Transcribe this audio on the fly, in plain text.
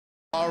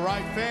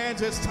Alright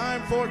fans, it's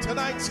time for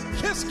tonight's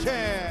Kiss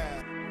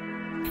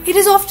Cam. It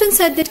is often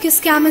said that kiss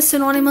cam is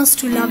synonymous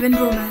to love and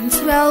romance.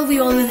 Well, we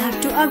all will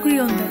have to agree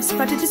on this,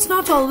 but it is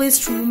not always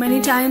true. Many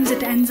times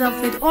it ends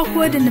up with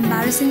awkward and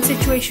embarrassing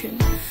situation.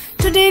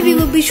 Today we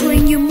will be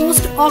showing you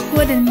most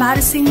awkward and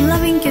embarrassing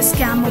loving kiss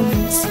cam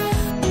moments.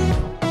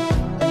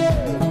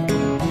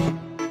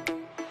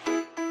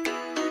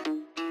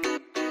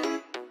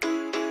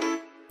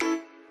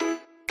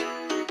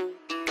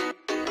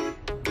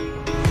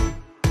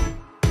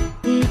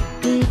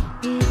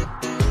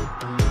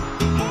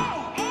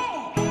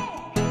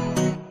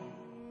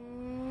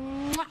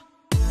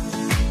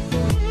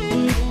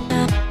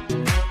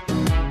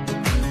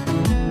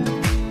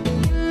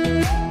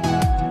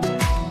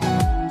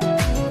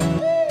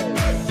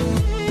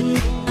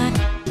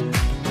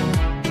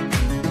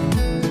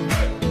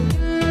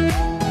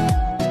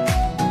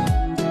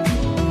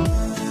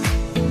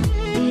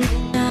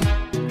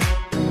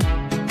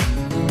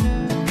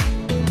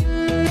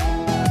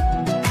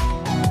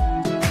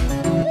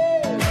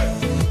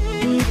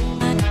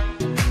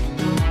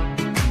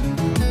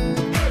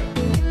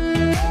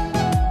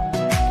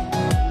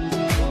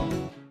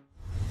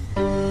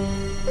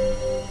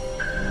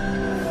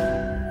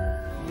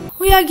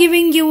 We are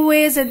giving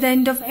giveaways at the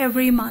end of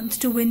every month.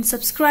 To win,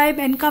 subscribe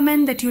and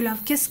comment that you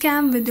love kiss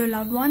cam with your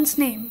loved one's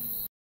name.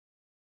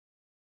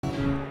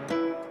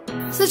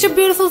 Such a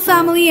beautiful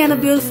family and a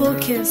beautiful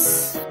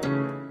kiss.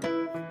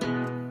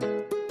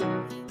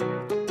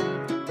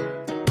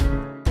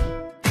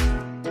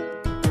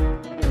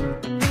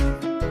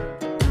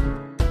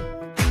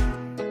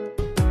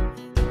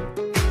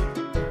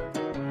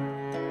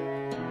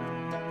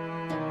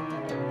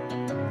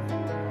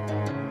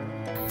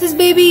 This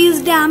baby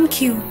is damn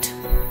cute.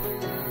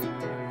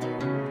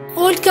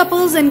 Old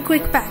couples and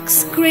quick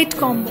packs, great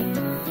combo.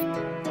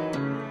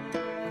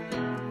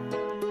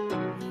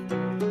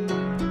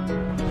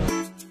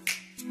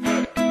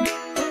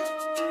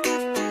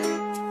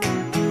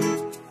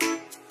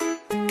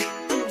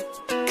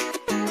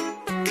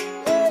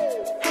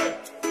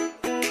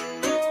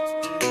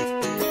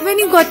 When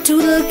you got two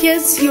little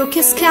kids, your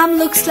kiss cam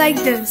looks like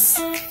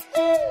this.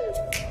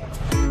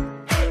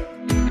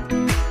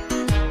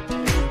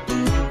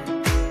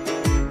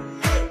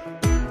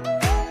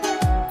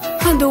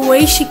 The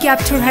way she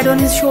kept her head on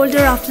his shoulder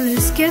after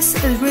his kiss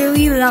is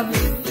really lovely.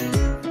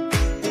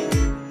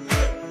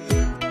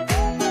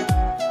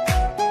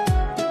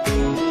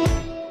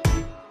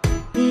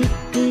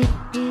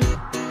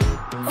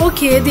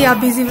 Okay, they are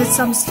busy with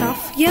some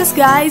stuff. Yes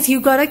guys, you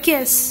got a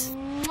kiss.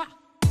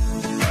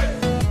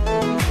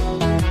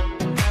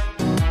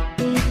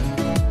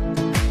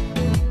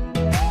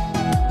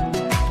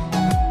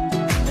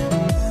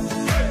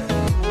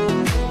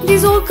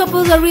 These old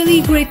couples are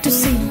really great to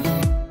see.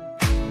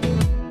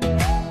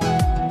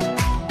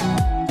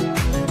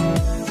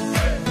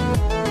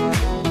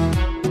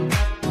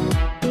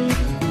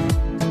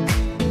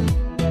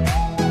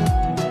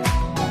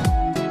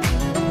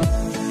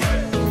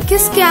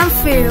 Kiss cam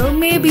fail,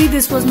 maybe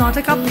this was not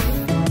a couple.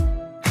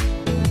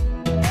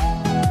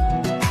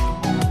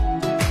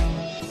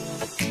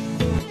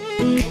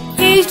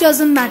 Age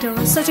doesn't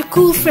matter, such a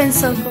cool friend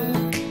circle.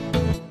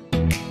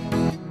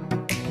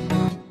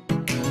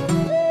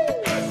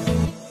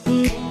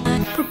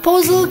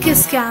 Proposal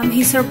kiss cam,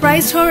 he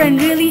surprised her and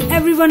really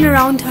everyone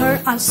around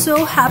her are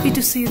so happy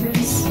to see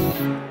this.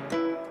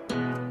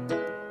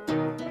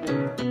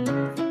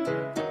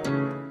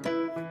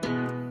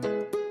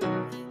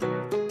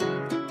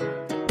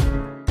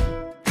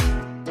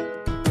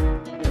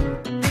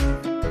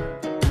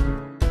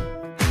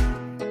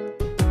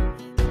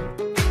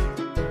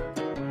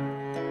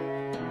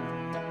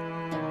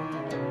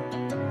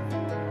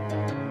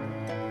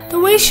 The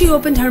way she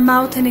opened her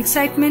mouth in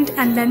excitement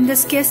and then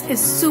this kiss is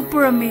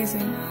super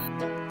amazing.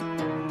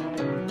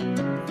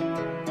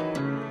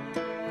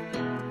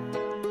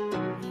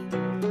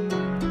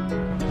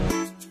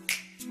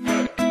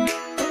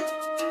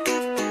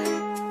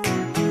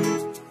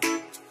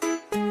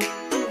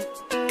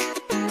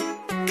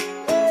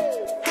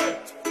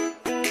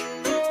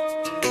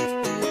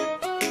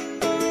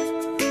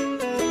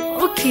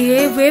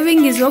 Okay,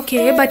 waving is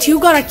okay, but you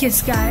got a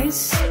kiss,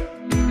 guys.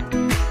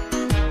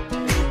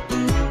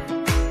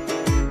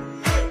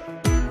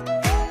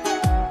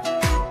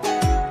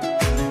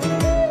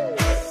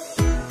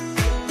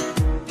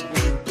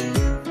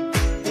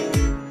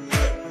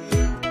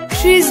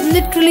 She is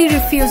literally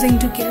refusing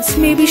to kiss.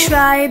 Maybe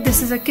shy,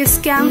 this is a kiss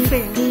cam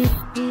fail.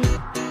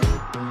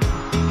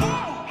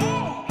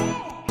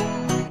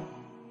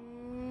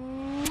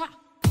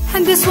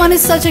 And this one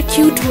is such a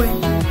cute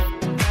win.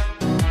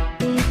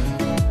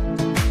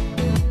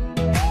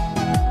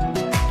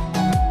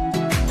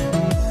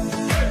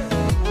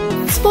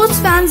 Sports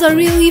fans are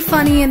really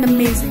funny and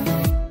amazing.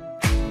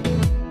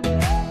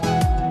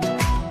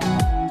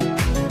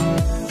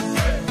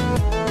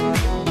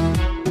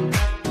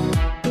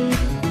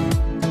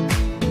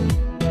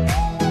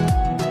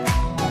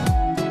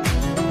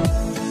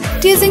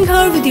 Teasing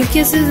her with your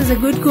kisses is a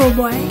good go,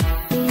 boy.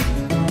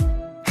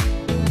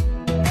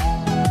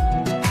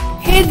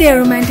 Hey there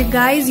romantic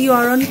guys, you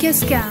are on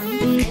Kiss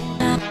Cam.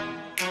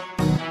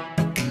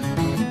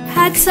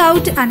 Hats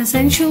out, an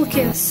essential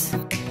kiss.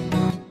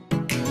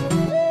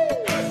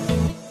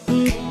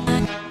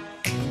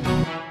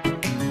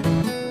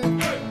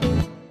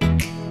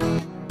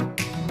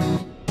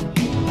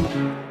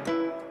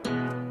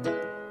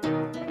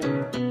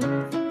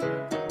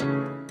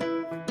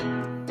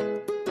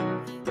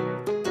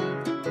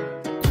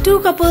 Two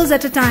couples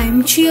at a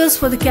time, cheers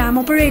for the cam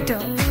operator.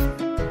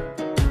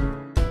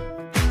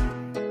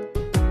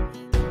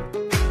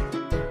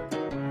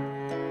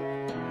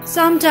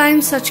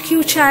 Sometimes such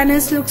cute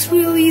shyness looks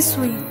really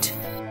sweet.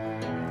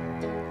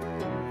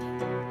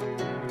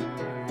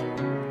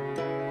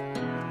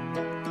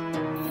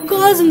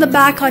 Girls in the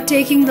back are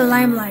taking the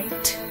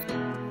limelight.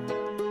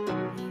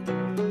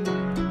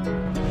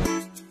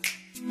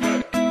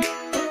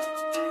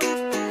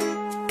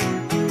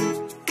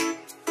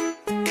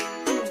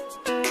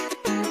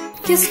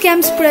 Kiss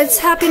Cam spreads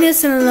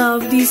happiness and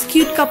love. These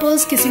cute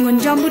couples kissing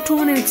on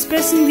Jumbotron and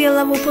expressing their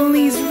love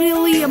openly is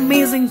really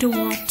amazing to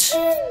watch.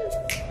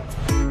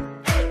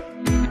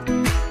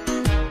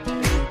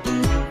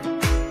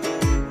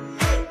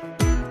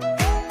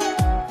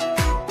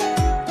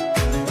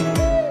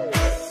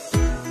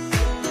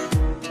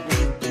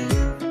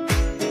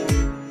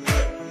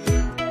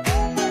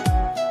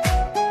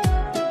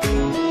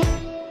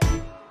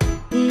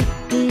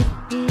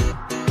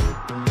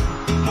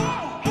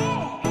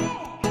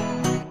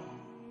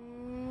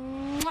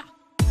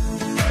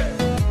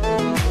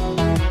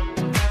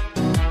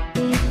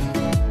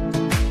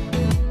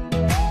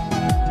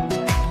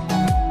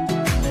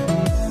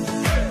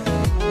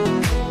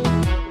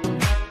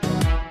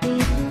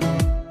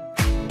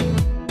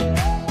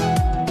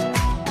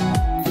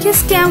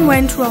 Kiss Cam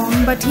went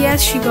wrong, but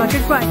yes, she got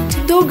it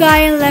right. Though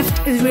guy on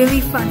left is really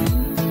funny.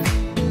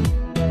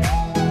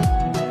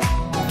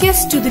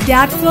 Kiss to the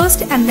dad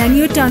first and then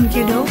your turn,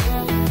 kiddo.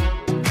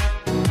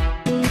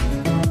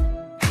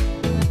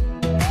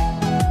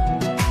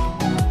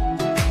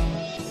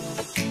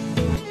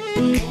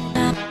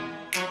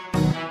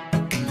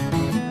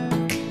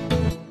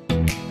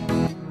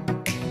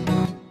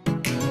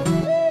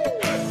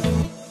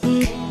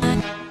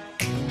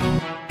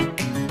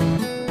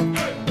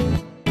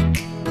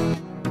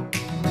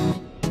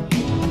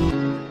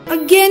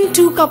 Again,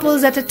 two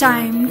couples at a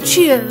time.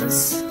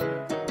 Cheers.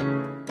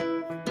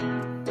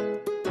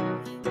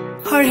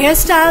 Her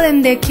hairstyle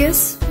and their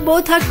kiss,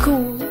 both are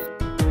cool.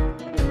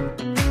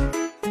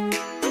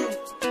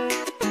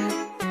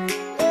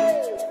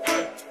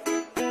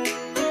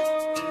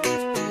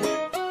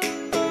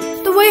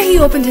 The way he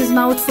opened his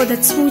mouth for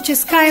that smooch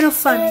is kind of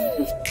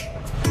funny.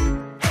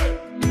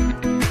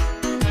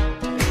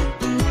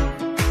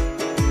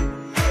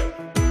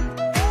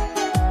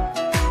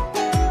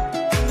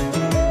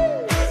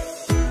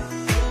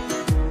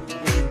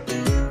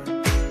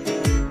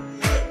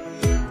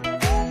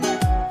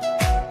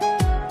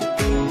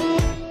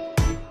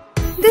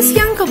 This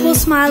young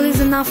couple's smile is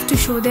enough to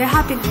show their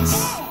happiness.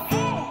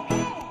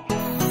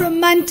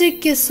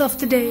 Romantic kiss of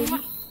the day.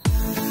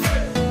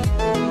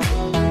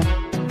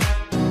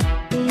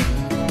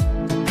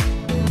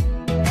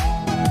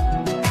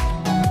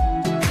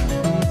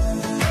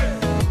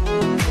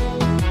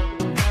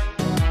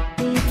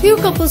 Few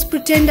couples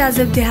pretend as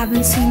if they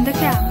haven't seen the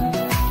cam.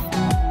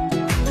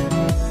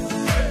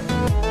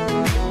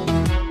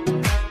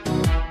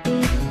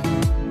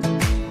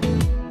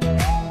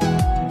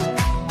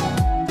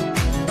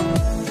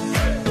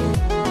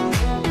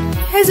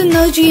 His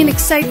energy and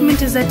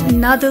excitement is at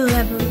another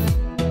level.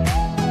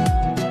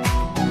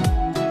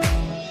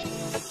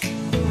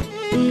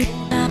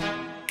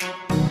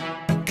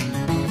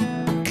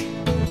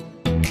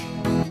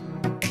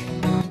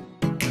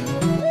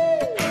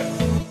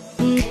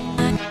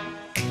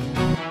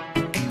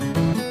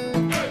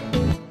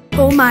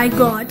 Oh my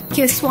god,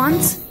 kiss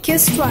once,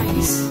 kiss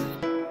twice.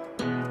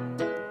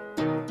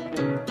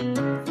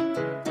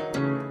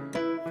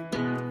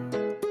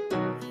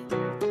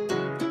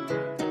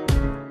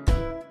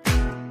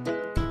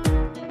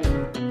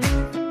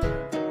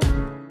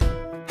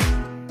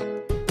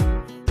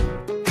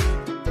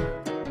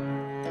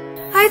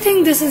 I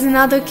think this is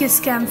another Kiss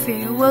Cam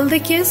fail. Will they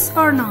kiss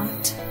or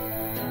not?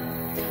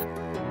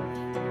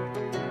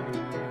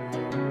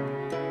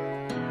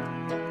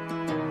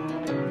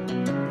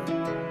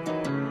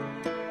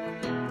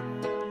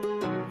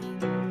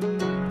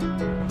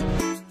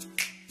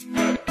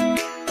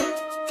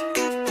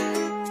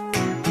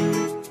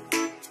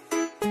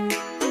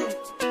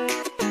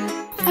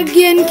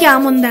 Again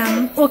cam on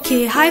them.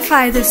 Okay, high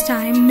five this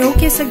time, no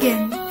kiss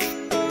again.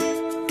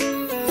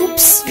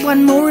 Oops,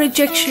 one more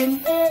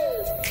rejection.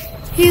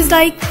 He's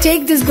like,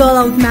 take this girl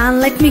out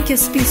man, let me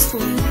kiss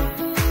peacefully.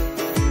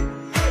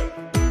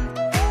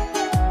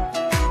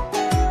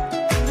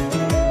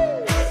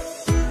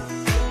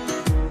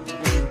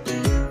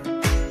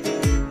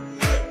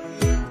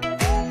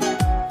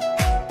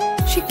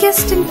 She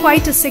kissed in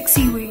quite a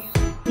sexy way.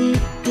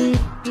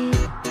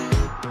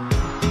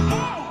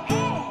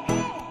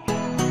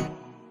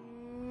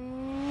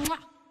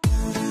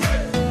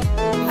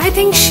 I I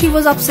think she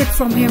was upset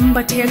from him,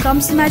 but here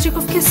comes the magic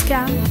of kiss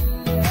cam.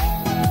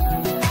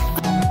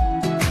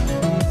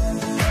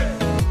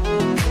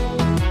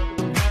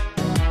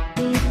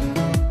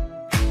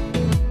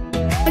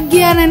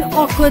 Again an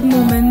awkward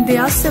moment, they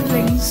are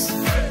siblings.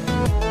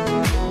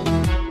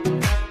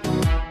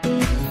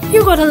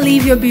 You gotta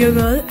leave your beer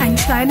girl and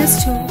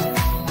shyness too.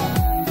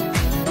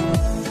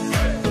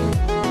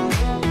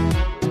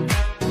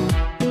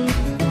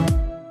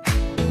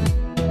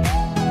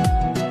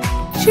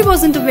 She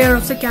wasn't aware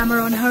of the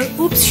camera on her.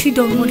 Oops, she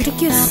don't want to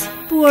kiss.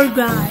 Poor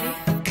guy.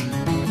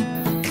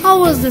 How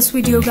was this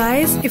video,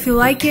 guys? If you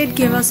like it,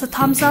 give us a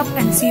thumbs up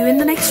and see you in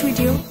the next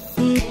video.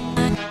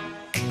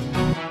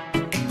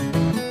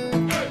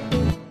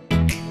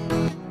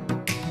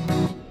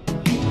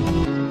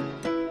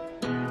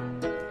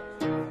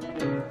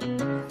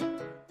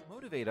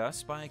 Motivate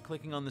us by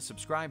clicking on the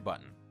subscribe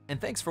button. And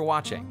thanks for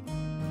watching.